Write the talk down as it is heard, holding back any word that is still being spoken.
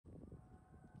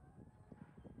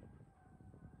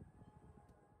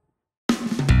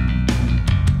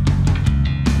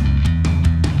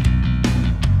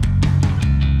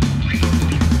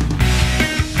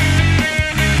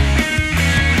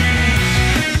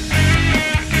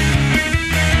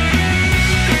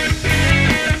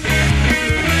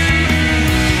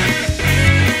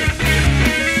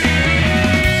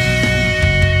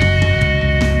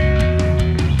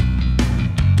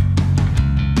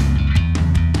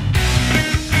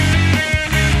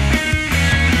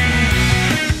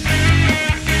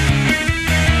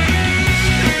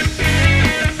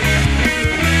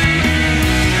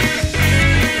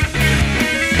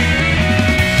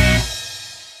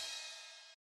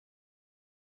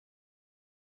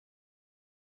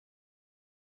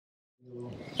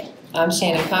I'm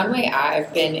Shannon Conway.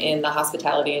 I've been in the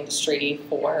hospitality industry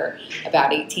for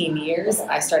about 18 years.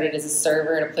 I started as a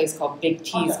server at a place called Big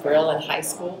T's Grill in high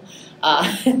school,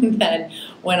 and then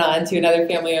went on to another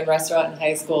family-owned restaurant in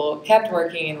high school, kept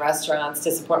working in restaurants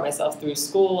to support myself through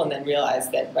school, and then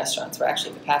realized that restaurants were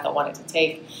actually the path I wanted to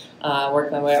take.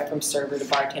 Worked my way up from server to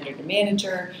bartender to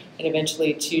manager, and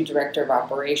eventually to director of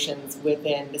operations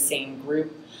within the same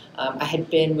group. I had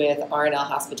been with R&L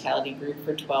Hospitality Group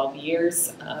for 12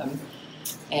 years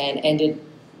and ended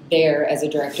there as a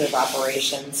director of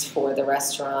operations for the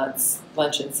restaurants,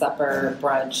 lunch and supper,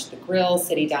 brunch, the grill,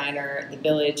 city diner, the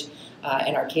village,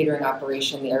 and our catering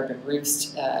operation, the Urban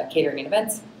Roost catering and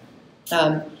events.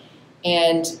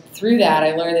 And through that,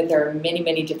 I learned that there are many,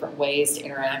 many different ways to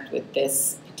interact with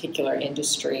this particular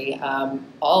industry,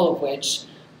 all of which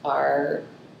are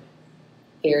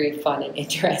very fun and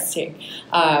interesting.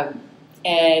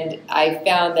 And I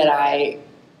found that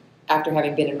after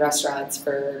having been in restaurants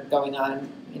for going on,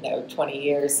 20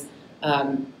 years,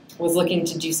 was looking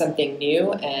to do something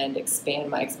new and expand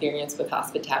my experience with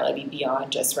hospitality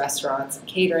beyond just restaurants and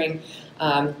catering,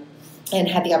 and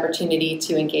had the opportunity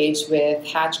to engage with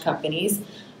Hatch companies,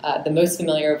 the most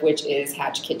familiar of which is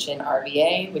Hatch Kitchen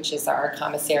RVA, which is our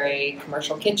commissary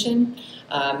commercial kitchen.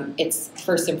 It's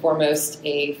first and foremost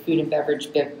a food and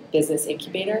beverage business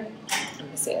incubator. I'm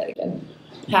going to say that again.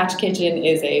 Hatch Kitchen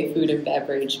is a food and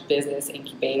beverage business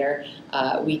incubator.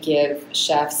 We give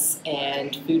chefs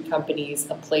and food companies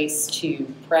a place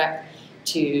to prep,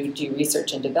 to do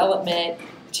research and development,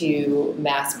 to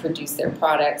mass produce their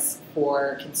products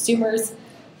for consumers.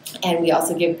 And we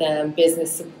also give them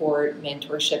business support,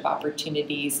 mentorship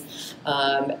opportunities,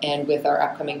 and with our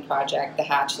upcoming project, the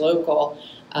Hatch Local,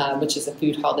 which is a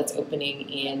food hall that's opening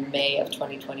in May of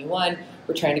 2021,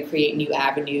 we're trying to create new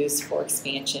avenues for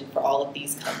expansion for all of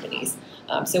these companies.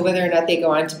 So whether or not they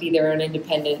go on to be their own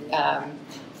independent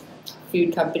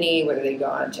food company, whether they go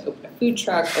on to open a food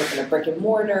truck, open a brick and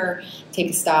mortar, take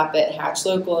a stop at Hatch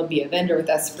Local and be a vendor with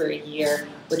us for a year,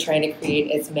 we're trying to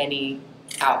create as many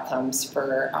outcomes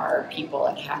for our people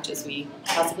at Hatch as we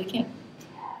possibly can.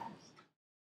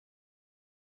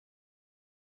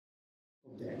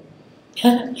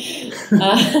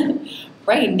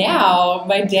 Right now,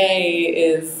 my day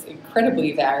is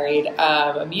incredibly varied.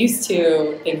 I'm used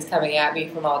to things coming at me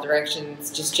from all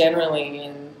directions, just generally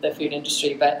in the food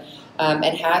industry, but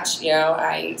at Hatch,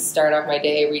 I start off my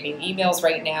day reading emails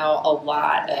right now. A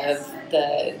lot of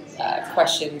the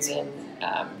questions and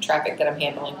traffic that I'm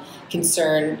handling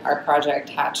concern our project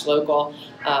Hatch Local,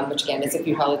 which again is a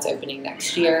food hall that's opening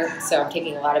next year. So I'm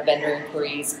taking a lot of vendor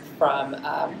inquiries from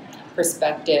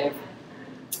prospective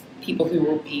people who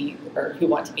will be or who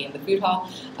want to be in the food hall.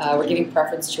 We're giving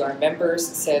preference to our members,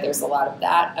 so there's a lot of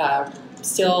that.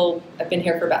 I've been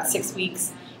here for about 6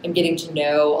 weeks. I'm getting to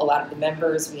know a lot of the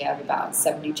members. We have about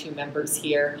 72 members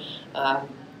here.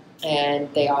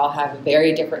 And they all have a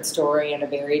very different story and a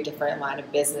very different line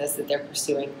of business that they're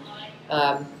pursuing.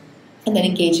 And then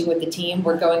engaging with the team,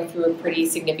 we're going through a pretty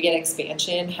significant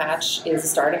expansion. Hatch is a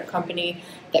startup company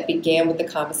that began with the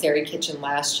commissary kitchen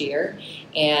last year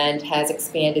and has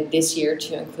expanded this year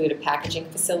to include a packaging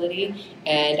facility.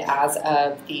 And as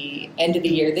of the end of the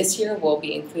year this year, we'll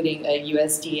be including a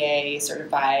USDA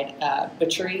certified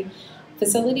butchery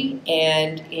facility,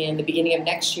 and in the beginning of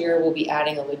next year we'll be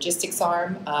adding a logistics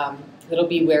arm. It'll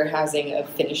be warehousing of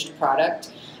finished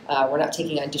product. We're not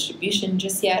taking on distribution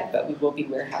just yet, but we will be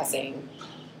warehousing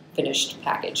finished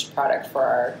packaged product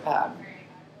for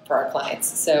our clients.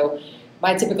 So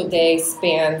my typical day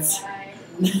spans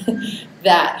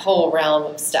that whole realm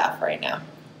of stuff right now.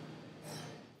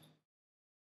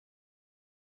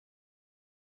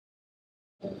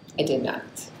 I did not.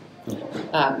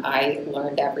 I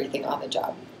learned everything on the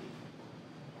job.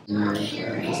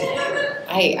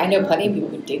 I know plenty of people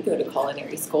who did go to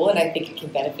culinary school, and I think it can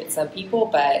benefit some people,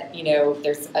 but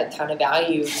there's a ton of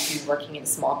value to working in a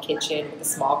small kitchen with a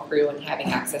small crew and having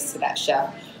access to that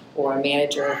chef or a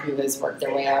manager who has worked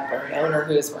their way up, or an owner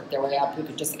who has worked their way up, who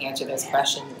could just answer those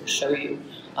questions and show you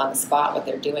on the spot what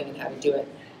they're doing and how to do it.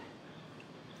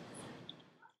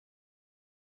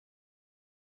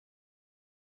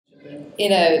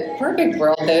 In a perfect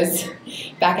world, those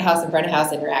back of house and front of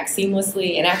house interact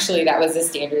seamlessly, and actually that was a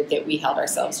standard that we held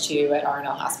ourselves to at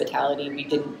R&L Hospitality. We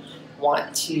didn't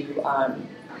want to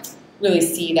really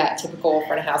see that typical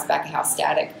front of house, back of house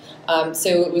static.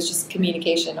 So it was just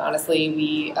communication, honestly.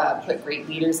 We put great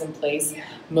leaders in place.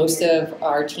 Most of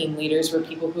our team leaders were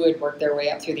people who had worked their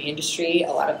way up through the industry.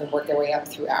 A lot of them worked their way up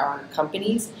through our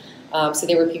companies. So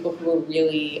they were people who were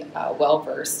really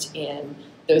well-versed in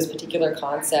those particular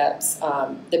concepts,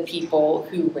 the people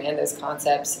who ran those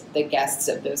concepts, the guests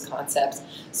of those concepts.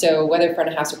 So whether front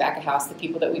of house or back of house, the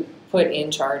people that we put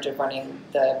in charge of running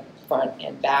the front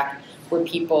and back were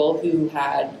people who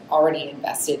had already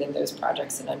invested in those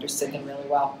projects and understood them really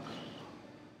well.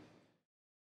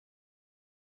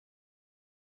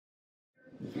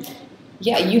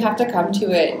 Yeah, you have to come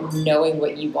to it knowing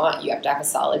what you want. You have to have a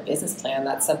solid business plan.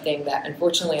 That's something that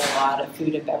unfortunately a lot of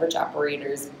food and beverage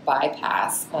operators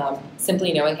bypass.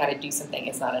 Simply knowing how to do something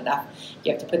is not enough.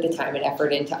 You have to put the time and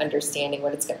effort into understanding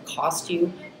what it's going to cost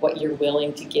you, what you're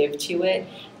willing to give to it,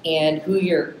 and who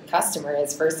your customer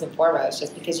is first and foremost.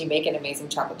 Just because you make an amazing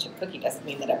chocolate chip cookie doesn't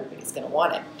mean that everybody's going to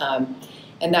want it.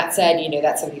 And that said,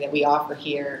 that's something that we offer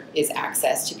here is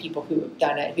access to people who have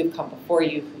done it, who've come before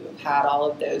you, who have had all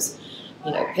of those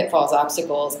pitfalls,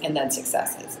 obstacles, and then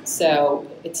successes. So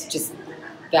it's just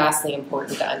vastly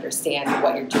important to understand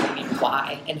what you're doing and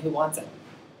why and who wants it.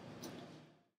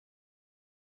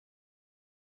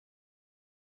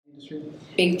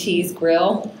 Big T's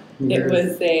Grill. It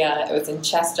was in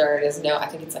Chester. It is I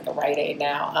think it's like a Rite Aid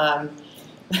now.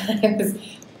 It was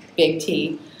Big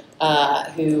T,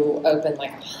 who opened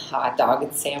like a hot dog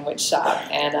and sandwich shop,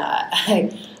 and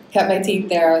I cut my teeth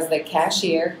there. I was the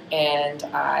cashier, and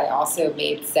I also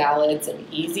made salads and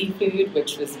easy food,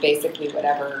 which was basically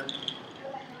whatever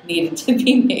needed to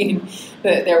be made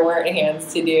that there weren't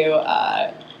hands to do.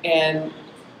 And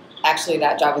actually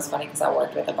that job was funny because I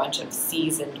worked with a bunch of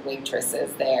seasoned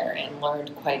waitresses there and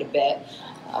learned quite a bit,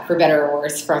 for better or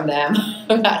worse, from them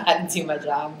about how to do my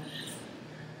job.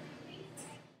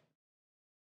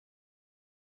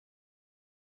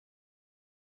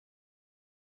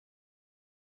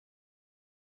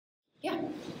 Yeah.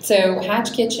 So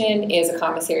Hatch Kitchen is a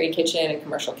commissary kitchen and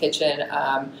commercial kitchen.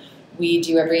 We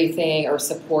do everything or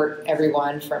support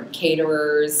everyone from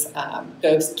caterers,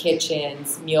 ghost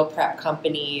kitchens, meal prep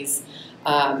companies,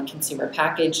 consumer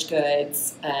packaged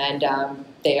goods, and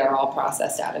they are all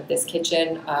processed out of this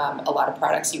kitchen. A lot of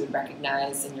products you would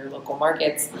recognize in your local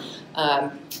markets.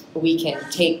 We can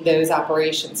take those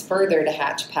operations further to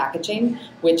Hatch Packaging,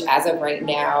 which as of right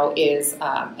now is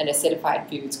an acidified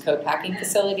foods co-packing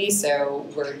facility. So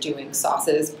we're doing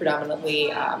sauces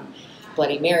predominantly,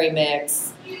 Bloody Mary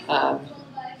mix,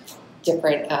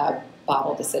 different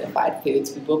bottled acidified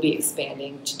foods. We will be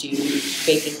expanding to do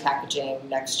baking packaging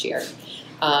next year.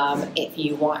 If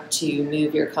you want to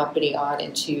move your company on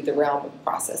into the realm of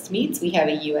processed meats, we have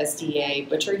a USDA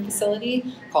butchery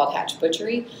facility called Hatch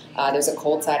Butchery. There's a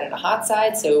cold side and a hot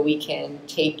side, so we can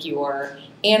take your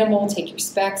animal, take your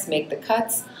specs, make the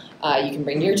cuts. You can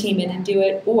bring your team in and do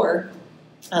it, or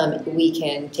we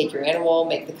can take your animal,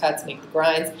 make the cuts, make the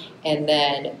grinds, and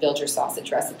then build your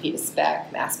sausage recipe to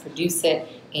spec, mass produce it,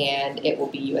 and it will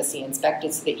be USDA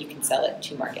inspected so that you can sell it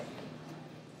to market.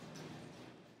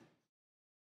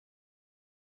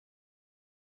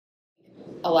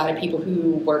 A lot of people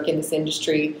who work in this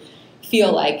industry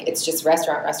feel like it's just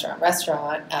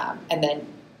restaurant, and then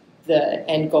the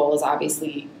end goal is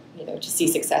obviously, to see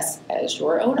success as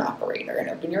your own operator and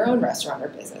open your own restaurant or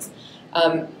business.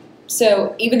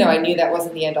 So even though I knew that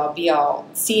wasn't the end-all be-all,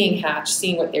 seeing Hatch,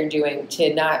 seeing what they're doing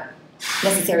to not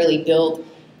necessarily build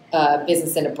a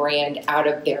business and a brand out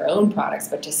of their own products,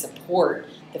 but to support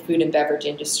the food and beverage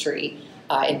industry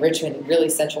in Richmond and really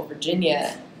Central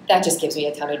Virginia, that just gives me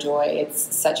a ton of joy.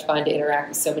 It's such fun to interact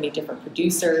with so many different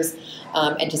producers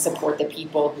and to support the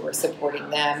people who are supporting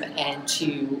them and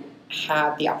to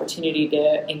have the opportunity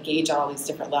to engage on all these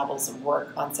different levels of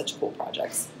work on such cool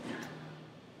projects.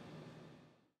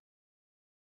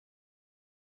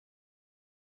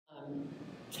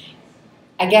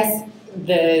 I guess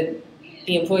the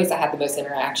employees I had the most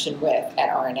interaction with at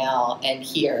R&L and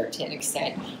here to an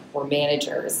extent were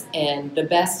managers, and the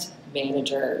best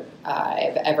manager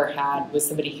I've ever had was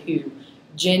somebody who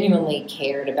genuinely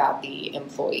cared about the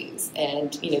employees.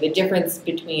 And the difference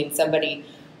between somebody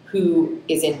who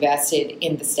is invested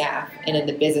in the staff and in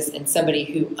the business and somebody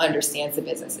who understands the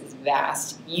business is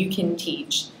vast. You can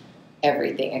teach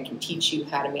everything. I can teach you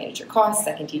how to manage your costs.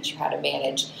 I can teach you how to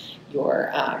manage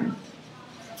your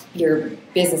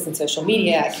business and social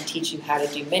media. I can teach you how to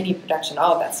do menu production,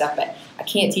 all of that stuff, but I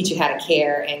can't teach you how to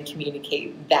care and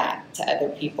communicate that to other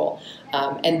people.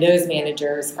 And those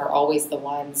managers are always the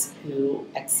ones who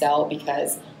excel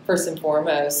because, first and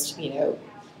foremost,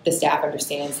 the staff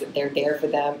understands that they're there for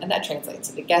them, and that translates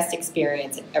to the guest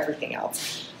experience and everything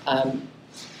else.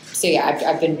 So yeah,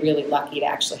 I've been really lucky to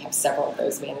actually have several of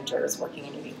those managers working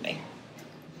underneath me.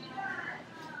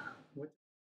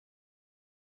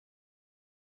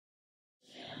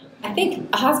 I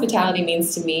think hospitality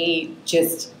means to me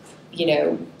just,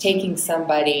 taking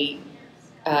somebody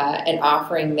and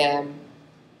offering them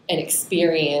an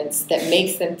experience that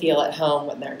makes them feel at home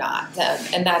when they're not.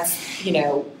 And that's,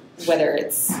 whether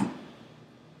it's,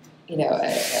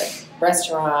 a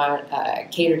restaurant, a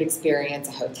catered experience,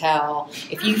 a hotel.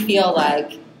 If you feel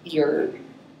like you're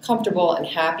comfortable and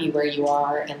happy where you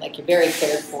are and like you're very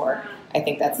cared for, I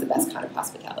think that's the best kind of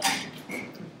hospitality.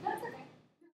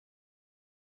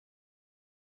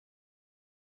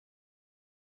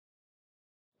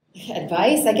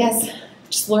 Advice, I guess,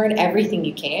 just learn everything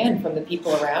you can from the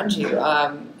people around you.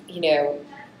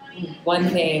 One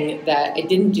thing that I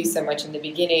didn't do so much in the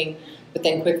beginning, but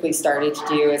then quickly started to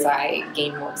do as I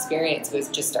gained more experience, was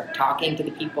just start talking to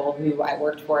the people who I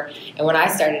worked for. And when I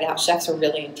started out, chefs were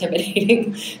really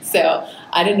intimidating, so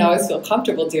I didn't always feel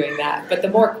comfortable doing that. But the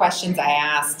more questions I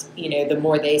asked, the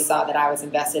more they saw that I was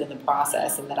invested in the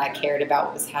process and that I cared about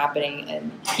what was happening.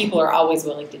 And people are always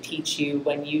willing to teach you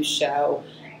when you show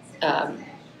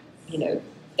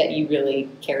that you really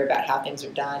care about how things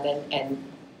are done and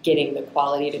getting the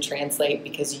quality to translate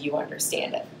because you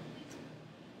understand it.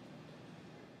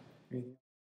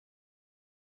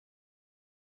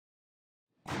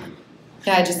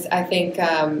 Yeah, I think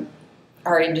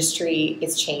our industry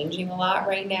is changing a lot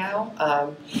right now.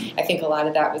 I think a lot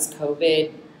of that was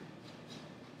COVID.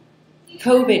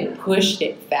 COVID pushed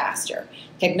it faster.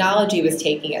 Technology was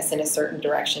taking us in a certain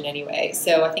direction anyway.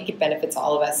 So I think it benefits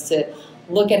all of us to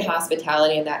look at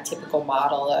hospitality in that typical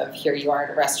model of here you are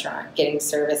at a restaurant getting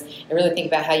service and really think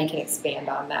about how you can expand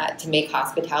on that to make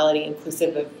hospitality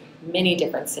inclusive of many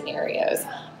different scenarios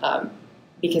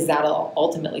because that'll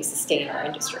ultimately sustain our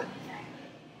industry.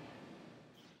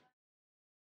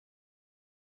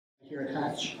 Here at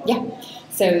Hatch? Yeah.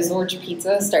 So Zorch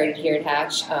Pizza started here at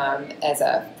Hatch as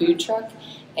a food truck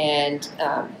and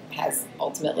has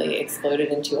ultimately exploded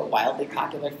into a wildly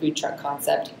popular food truck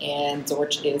concept. And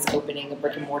Zorch is opening a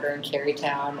brick and mortar in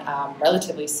Carytown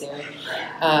relatively soon.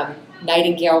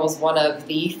 Nightingale was one of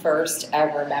the first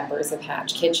ever members of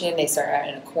Hatch Kitchen. They started out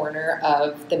in a corner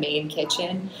of the main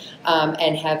kitchen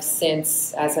and have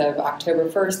since, as of October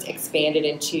 1st, expanded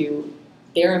into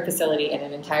their own facility in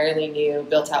an entirely new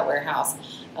built-out warehouse,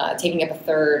 taking up a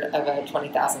third of a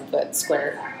 20,000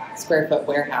 square foot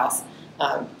warehouse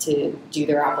to do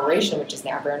their operation, which has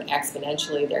now grown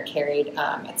exponentially. They're carried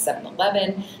at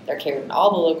 7-Eleven. They're carried in all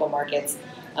the local markets.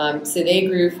 So they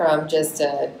grew from just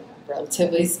a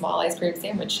relatively small ice cream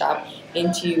sandwich shop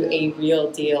into a real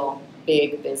deal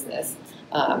big business.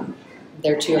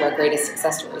 They're two of our greatest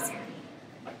success stories.